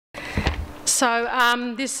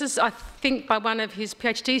So this is, I think, by one of his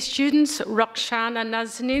PhD students, Roxana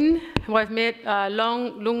Nazanin, who I've met.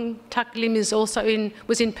 Lung Tak Lim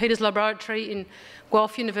was in Peter's laboratory in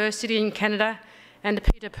Guelph University in Canada, and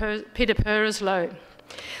Peter Purslow.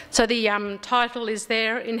 So the title is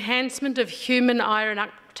there, Enhancement of Human Iron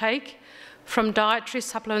Uptake from Dietary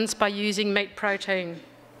Supplements by Using Meat Protein.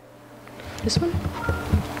 This one?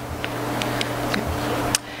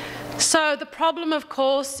 So the problem, of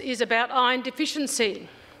course, is about iron deficiency.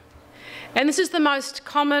 And this is the most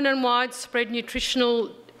common and widespread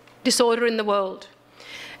nutritional disorder in the world,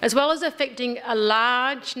 as well as affecting a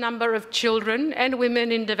large number of children and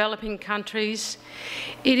women in developing countries.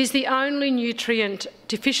 It is the only nutrient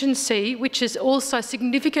deficiency which is also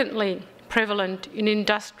significantly prevalent in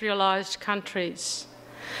industrialised countries.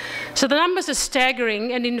 So the numbers are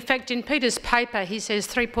staggering, and in fact in Peter's paper he says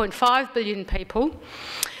 3.5 billion people.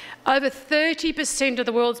 Over 30% of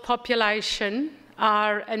the world's population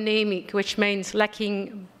are anemic, which means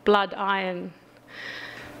lacking blood iron.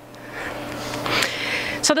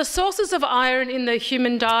 So the sources of iron in the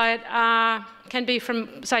human diet can be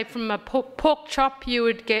from, say, from a pork chop you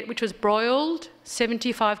would get, which was broiled,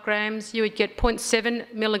 75 grams, you would get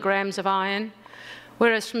 0.7 milligrams of iron,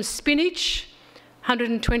 whereas from spinach,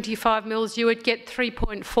 125 mils, you would get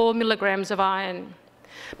 3.4 milligrams of iron.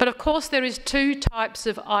 But of course there is two types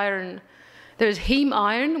of iron. There is heme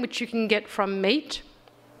iron, which you can get from meat,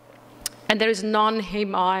 and there is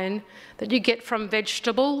non-heme iron that you get from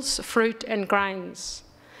vegetables, fruit and grains.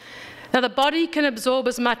 Now the body can absorb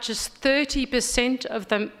as much as 30% of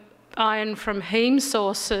the iron from heme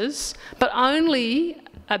sources, but only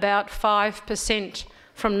about 5%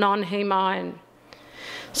 from non-heme iron.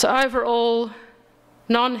 So overall,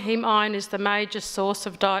 non-heme iron is the major source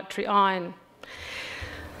of dietary iron.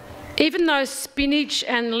 Even though spinach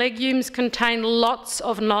and legumes contain lots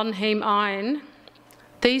of non-heme iron,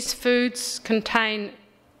 these foods contain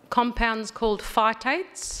compounds called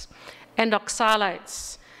phytates and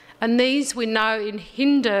oxalates, and these we know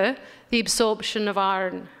hinder the absorption of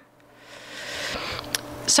iron.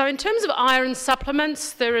 So in terms of iron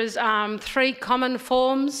supplements, there is three common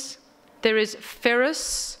forms. There is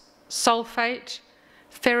ferrous sulfate,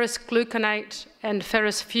 ferrous gluconate and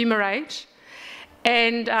ferrous fumarate.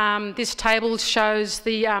 And this table shows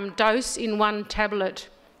the dose in one tablet.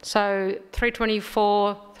 So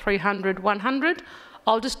 324, 300, 100.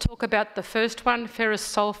 I'll just talk about the first one, ferrous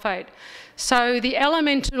sulfate. So the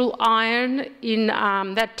elemental iron in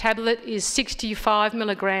that tablet is 65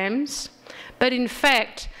 milligrams, but in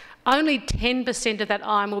fact, only 10% of that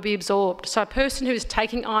iron will be absorbed. So a person who is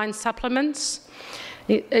taking iron supplements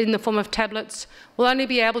in the form of tablets will only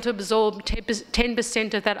be able to absorb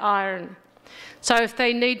 10% of that iron. So if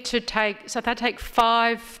they need to take, so if they take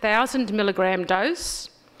 5,000 milligram dose,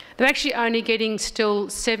 they're actually only getting still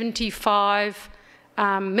 75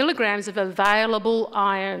 milligrams of available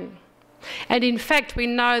iron. And in fact, we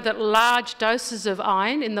know that large doses of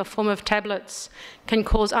iron in the form of tablets can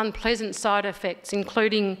cause unpleasant side effects,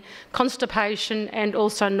 including constipation and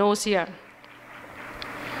also nausea.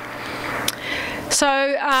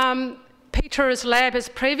 So Peter's lab has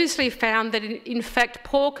previously found that in fact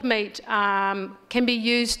pork meat can be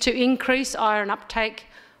used to increase iron uptake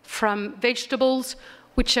from vegetables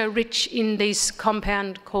which are rich in this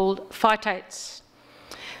compound called phytates.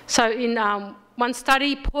 So in one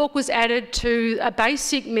study, pork was added to a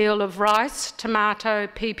basic meal of rice, tomato,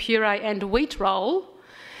 pea puree and wheat roll,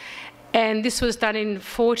 and this was done in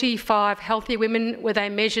 45 healthy women where they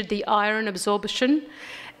measured the iron absorption,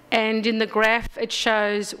 and in the graph it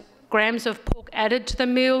shows grams of pork added to the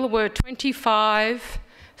meal were 25,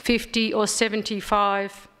 50 or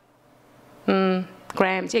 75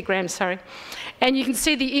 grams, sorry. And you can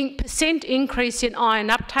see the percent increase in iron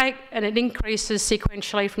uptake, and it increases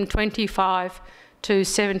sequentially from 25 to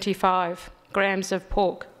 75 grams of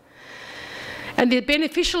pork. And the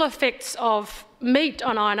beneficial effects of meat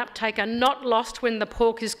on iron uptake are not lost when the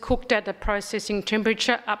pork is cooked at a processing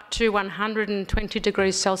temperature up to 120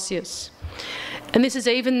 degrees Celsius. And this is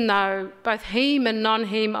even though both heme and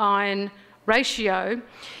non-heme iron ratio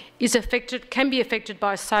is can be affected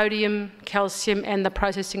by sodium, calcium and the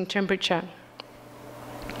processing temperature.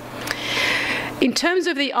 In terms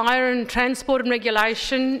of the iron transport and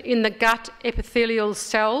regulation in the gut epithelial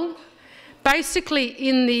cell, basically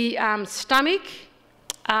in the stomach,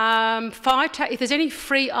 if there's any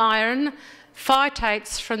free iron,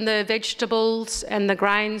 phytates from the vegetables and the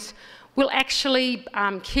grains will actually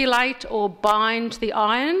chelate or bind the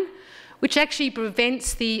iron, which actually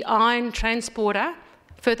prevents the iron transporter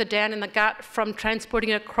further down in the gut from transporting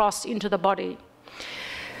it across into the body.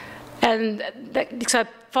 And so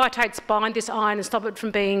phytates bind this iron and stop it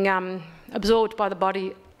from being absorbed by the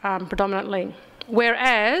body predominantly.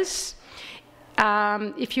 Whereas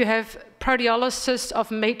if you have proteolysis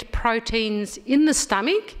of meat proteins in the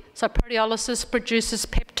stomach, so proteolysis produces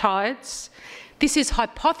peptides, this is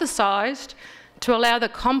hypothesised to allow the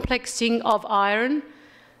complexing of iron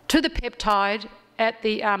to the peptide at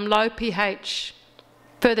the low pH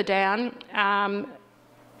further down,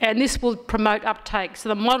 and this will promote uptake. So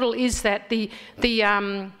the model is that the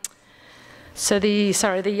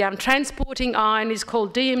transporting iron is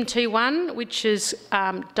called DMT1, which is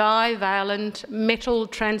divalent metal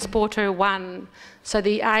transporter 1. So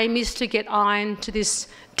the aim is to get iron to this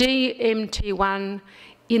DMT1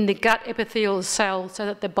 in the gut epithelial cell so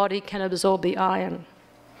that the body can absorb the iron.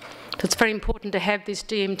 So it's very important to have this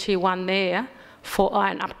DMT1 there for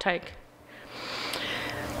iron uptake.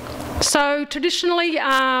 So traditionally,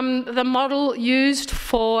 the model used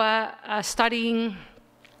for studying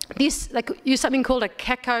this, they use something called a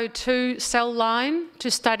CACO2 cell line to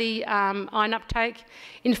study iron uptake.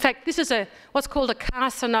 In fact, this is what's called a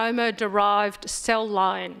carcinoma-derived cell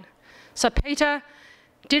line. So Peter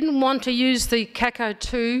didn't want to use the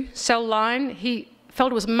CACO2 cell line. He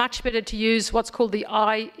felt it was much better to use what's called the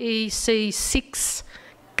IEC6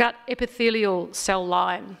 gut epithelial cell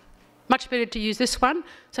line. Much better to use this one.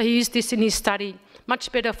 So he used this in his study.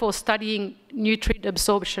 Much better for studying nutrient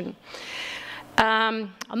absorption.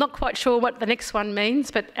 I'm not quite sure what the next one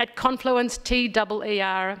means, but at confluence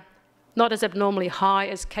TEER, not as abnormally high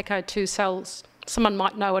as CACO2 cells. Someone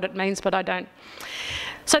might know what it means, but I don't.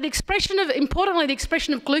 So the expression of, importantly, the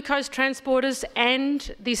expression of glucose transporters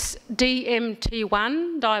and this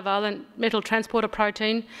DMT1, divalent metal transporter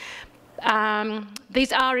protein,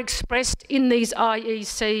 these are expressed in these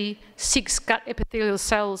IEC6 gut epithelial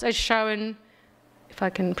cells, as shown, if I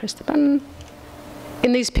can press the button,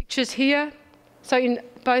 in these pictures here. So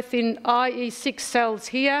both in IE6 cells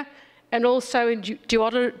here and also in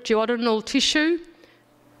duodenal tissue,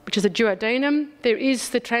 which is the duodenum. There is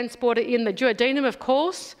the transporter in the duodenum, of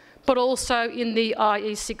course, but also in the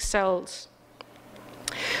IE6 cells.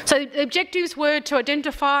 So the objectives were to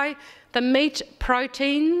identify the meat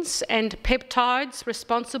proteins and peptides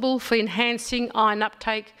responsible for enhancing iron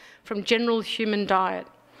uptake from general human diet.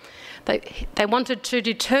 They wanted to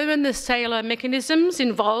determine the cellular mechanisms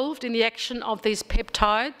involved in the action of these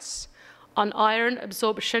peptides on iron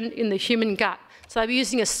absorption in the human gut. So they were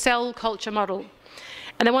using a cell culture model.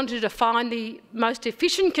 And they wanted to find the most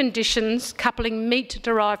efficient conditions coupling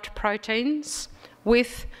meat-derived proteins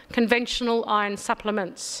with conventional iron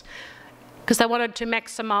supplements, because they wanted to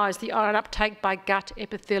maximise the iron uptake by gut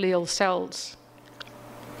epithelial cells.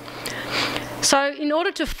 So in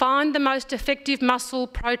order to find the most effective muscle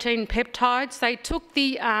protein peptides, they took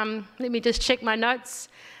the, let me just check my notes,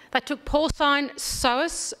 they took porcine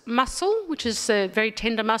psoas muscle, which is a very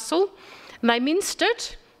tender muscle, and they minced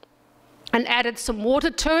it and added some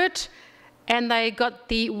water to it, and they got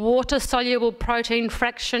the water-soluble protein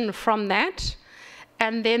fraction from that,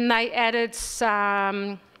 and then they added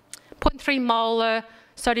some 0.3 molar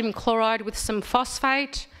sodium chloride with some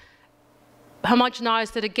phosphate,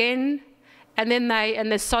 homogenised it again, and then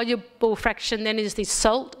the soluble fraction then is the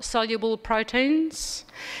salt-soluble proteins.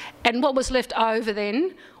 And what was left over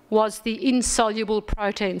then was the insoluble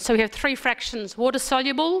proteins. So we have three fractions: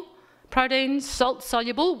 water-soluble proteins,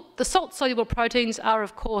 salt-soluble. The salt-soluble proteins are,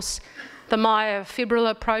 of course, the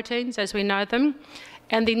myofibrillar proteins, as we know them.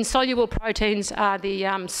 And the insoluble proteins are the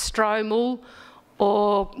stromal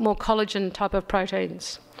or more collagen type of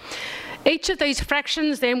proteins. Each of these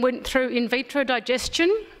fractions then went through in vitro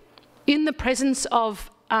digestion in the presence of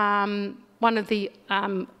one of the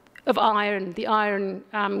of iron, the iron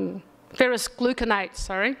ferrous gluconate,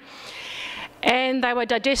 sorry, and they were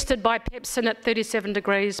digested by pepsin at 37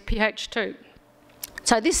 degrees pH 2.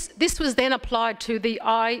 So this was then applied to the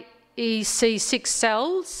IEC6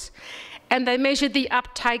 cells, and they measured the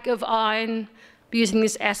uptake of iron using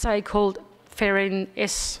this assay called Ferrin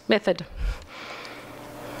S method.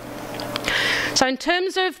 So in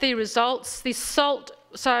terms of the results,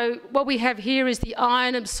 so what we have here is the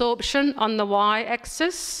iron absorption on the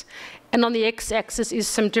y-axis, and on the x-axis is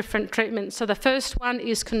some different treatments. So the first one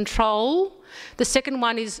is control, the second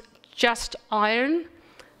one is just iron,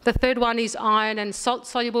 the third one is iron and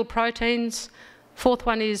salt-soluble proteins, fourth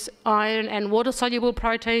one is iron and water-soluble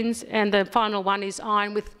proteins, and the final one is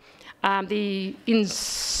iron with the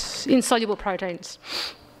insoluble proteins.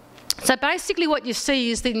 So basically what you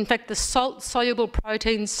see is that in fact the salt-soluble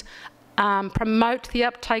proteins promote the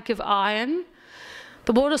uptake of iron.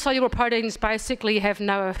 The water-soluble proteins basically have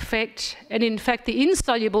no effect, and in fact the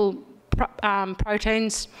insoluble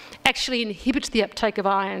proteins actually inhibit the uptake of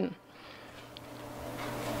iron.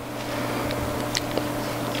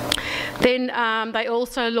 Then they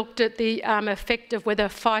also looked at the effect of whether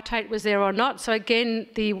phytate was there or not. So again,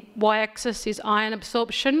 the y-axis is iron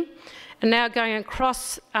absorption. And now going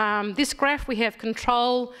across this graph, we have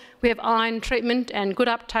control, we have iron treatment and good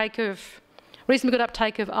uptake of, reasonably good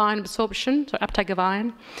uptake of iron absorption, so uptake of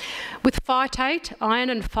iron. With phytate,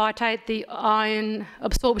 iron and phytate, the iron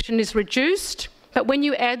absorption is reduced. But when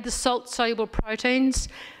you add the salt-soluble proteins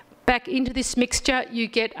back into this mixture, you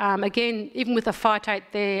get, again, even with the phytate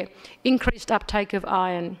there, increased uptake of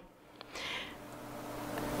iron.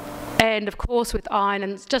 And of course, with iron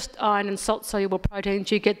and just iron and salt-soluble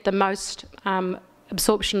proteins, you get the most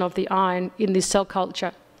absorption of the iron in this cell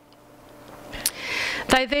culture.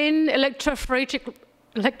 They then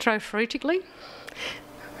electrophoretically,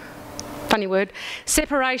 funny word,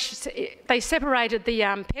 they separated the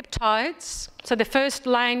peptides. So the first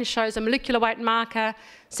lane shows a molecular weight marker.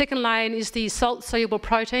 Second lane is the salt-soluble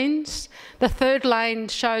proteins. The third lane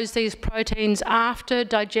shows these proteins after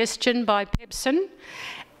digestion by pepsin.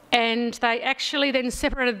 And they actually then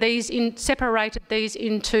separated these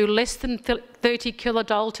into less than 30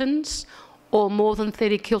 kilodaltons or more than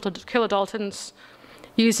 30 kilodaltons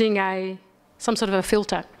using some sort of a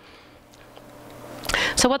filter.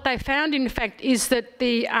 So what they found, in fact, is that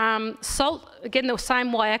the salt, again, the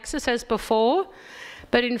same y-axis as before,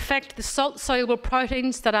 but in fact, the salt-soluble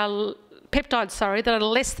proteins that are peptides, sorry, that are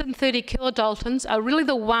less than 30 kilodaltons are really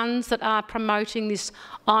the ones that are promoting this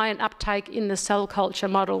iron uptake in the cell culture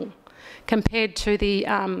model compared to the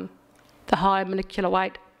high molecular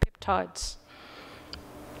weight peptides.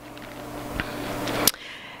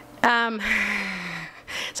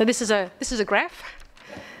 So this is a graph.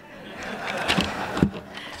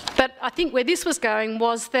 But I think where this was going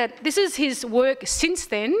was that this is his work since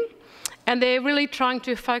then, and they're really trying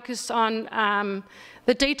to focus on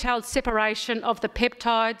the detailed separation of the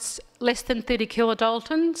peptides less than 30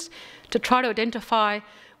 kilodaltons to try to identify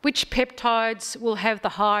which peptides will have the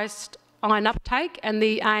highest iron uptake, and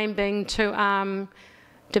the aim being to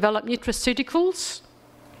develop nutraceuticals.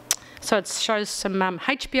 So it shows some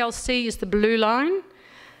HPLC is the blue line,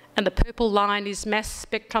 and the purple line is mass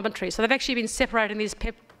spectrometry. So they've actually been separating these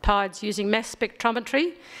peptides using mass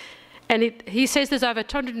spectrometry, and he says there's over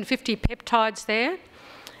 250 peptides there,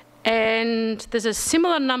 and there's a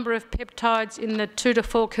similar number of peptides in the 2 to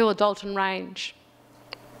 4 kilodalton range.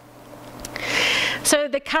 So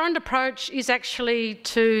the current approach is actually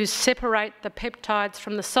to separate the peptides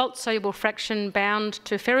from the salt-soluble fraction bound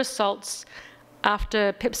to ferrous salts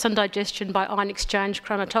after pepsin digestion by ion exchange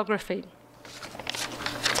chromatography.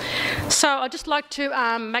 So I'd just like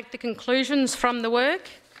to make the conclusions from the work.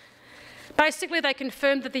 Basically, they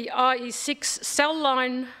confirmed that the IE6 cell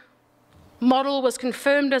line model was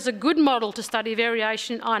confirmed as a good model to study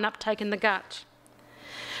variation in iron uptake in the gut.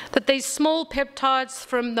 That these small peptides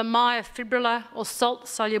from the myofibrillar or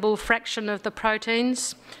salt-soluble fraction of the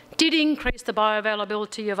proteins did increase the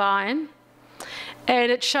bioavailability of iron,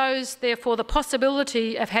 and it shows, therefore, the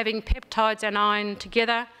possibility of having peptides and iron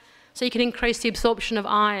together so you can increase the absorption of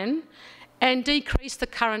iron and decrease the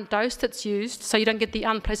current dose that's used so you don't get the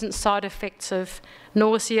unpleasant side effects of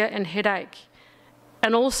nausea and headache.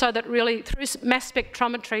 And also that really, through mass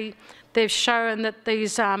spectrometry, they've shown that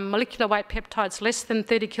these molecular weight peptides, less than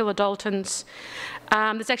 30 kilodaltons,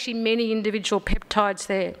 there's actually many individual peptides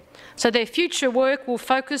there. So their future work will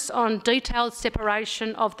focus on detailed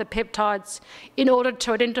separation of the peptides in order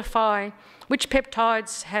to identify which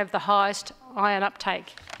peptides have the highest iron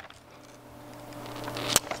uptake.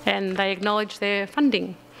 And they acknowledge their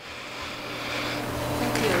funding.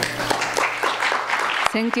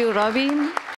 Thank you, Robyn.